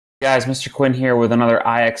Guys, Mr. Quinn here with another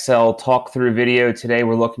IXL talk-through video. Today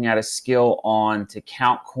we're looking at a skill on to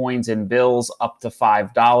count coins and bills up to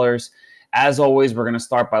 $5. As always, we're going to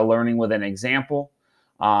start by learning with an example.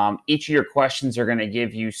 Each of your questions are going to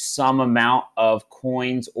give you some amount of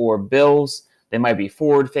coins or bills. They might be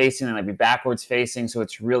forward-facing, they might be backwards-facing, so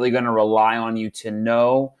it's really going to rely on you to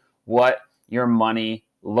know what your money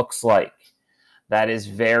looks like. That is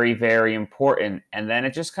very, very important. And then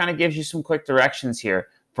it just kind of gives you some quick directions here.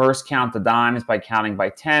 First, count the dimes by counting by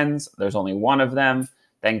tens. There's only one of them.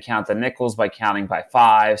 Then count the nickels by counting by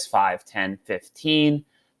fives, 5, 10, 15.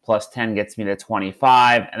 Plus 10 gets me to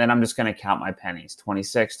 25. And then I'm just going to count my pennies,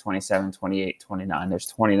 26, 27, 28, 29. There's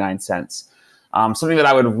 29 cents. Something that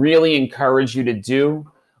I would really encourage you to do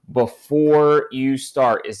before you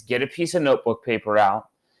start is get a piece of notebook paper out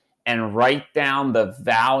and write down the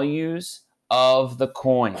values of the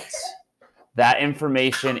coins. That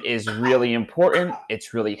information is really important,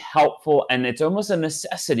 it's really helpful, and it's almost a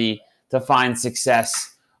necessity to find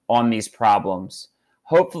success on these problems.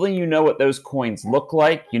 Hopefully you know what those coins look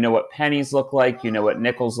like, you know what pennies look like, you know what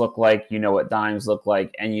nickels look like, you know what dimes look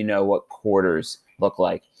like, and you know what quarters look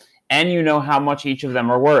like. And you know how much each of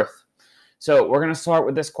them are worth. So we're going to start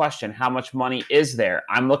with this question. How much money is there?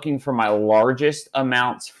 I'm looking for my largest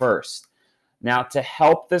amounts first. Now, to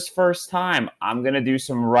help this first time, I'm going to do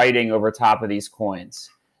some writing over top of these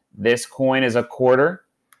coins. This coin is a quarter.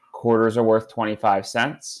 Quarters are worth 25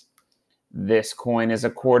 cents. This coin is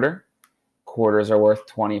a quarter. Quarters are worth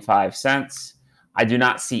 25 cents. I do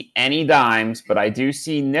not see any dimes, but I do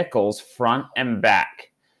see nickels front and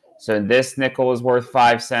back. So this nickel is worth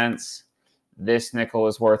 5 cents. This nickel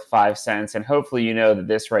is worth 5 cents. And hopefully you know that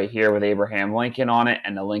this right here with Abraham Lincoln on it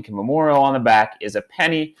and the Lincoln Memorial on the back is a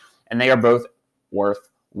penny. And they are both worth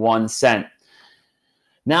 1 cent.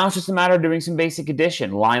 Now it's just a matter of doing some basic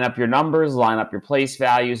addition. Line up your numbers, line up your place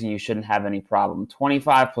values, and you shouldn't have any problem.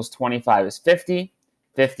 25 plus 25 is 50.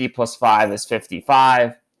 50 plus 5 is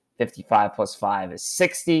 55. 55 plus 5 is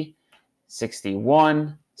 60.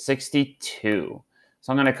 61, 62.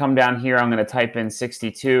 So I'm going to come down here. I'm going to type in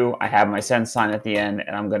 62. I have my cent sign at the end,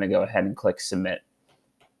 and I'm going to go ahead and click submit.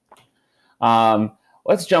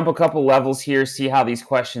 Let's jump a couple levels here, see how these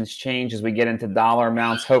questions change as we get into dollar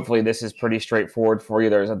amounts. Hopefully this is pretty straightforward for you.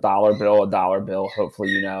 There's a dollar bill. Hopefully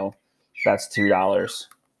you know that's $2.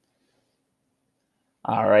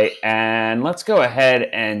 All right, and let's go ahead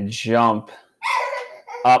and jump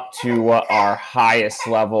up to what our highest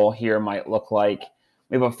level here might look like.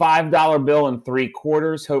 We have a $5 bill and 3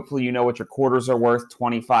 quarters. Hopefully you know what your quarters are worth,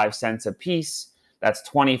 25 cents a piece. That's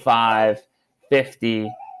 25,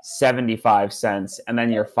 50, 75 cents, and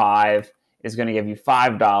then your 5 is going to give you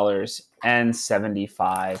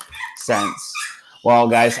 $5.75. Well,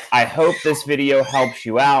 guys, I hope this video helps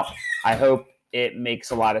you out. I hope it makes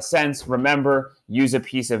a lot of sense. Remember, use a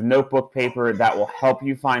piece of notebook paper. That will help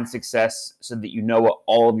you find success so that you know what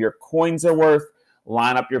all of your coins are worth.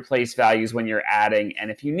 Line up your place values when you're adding, and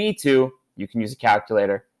if you need to, you can use a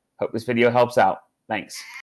calculator. Hope this video helps out. Thanks.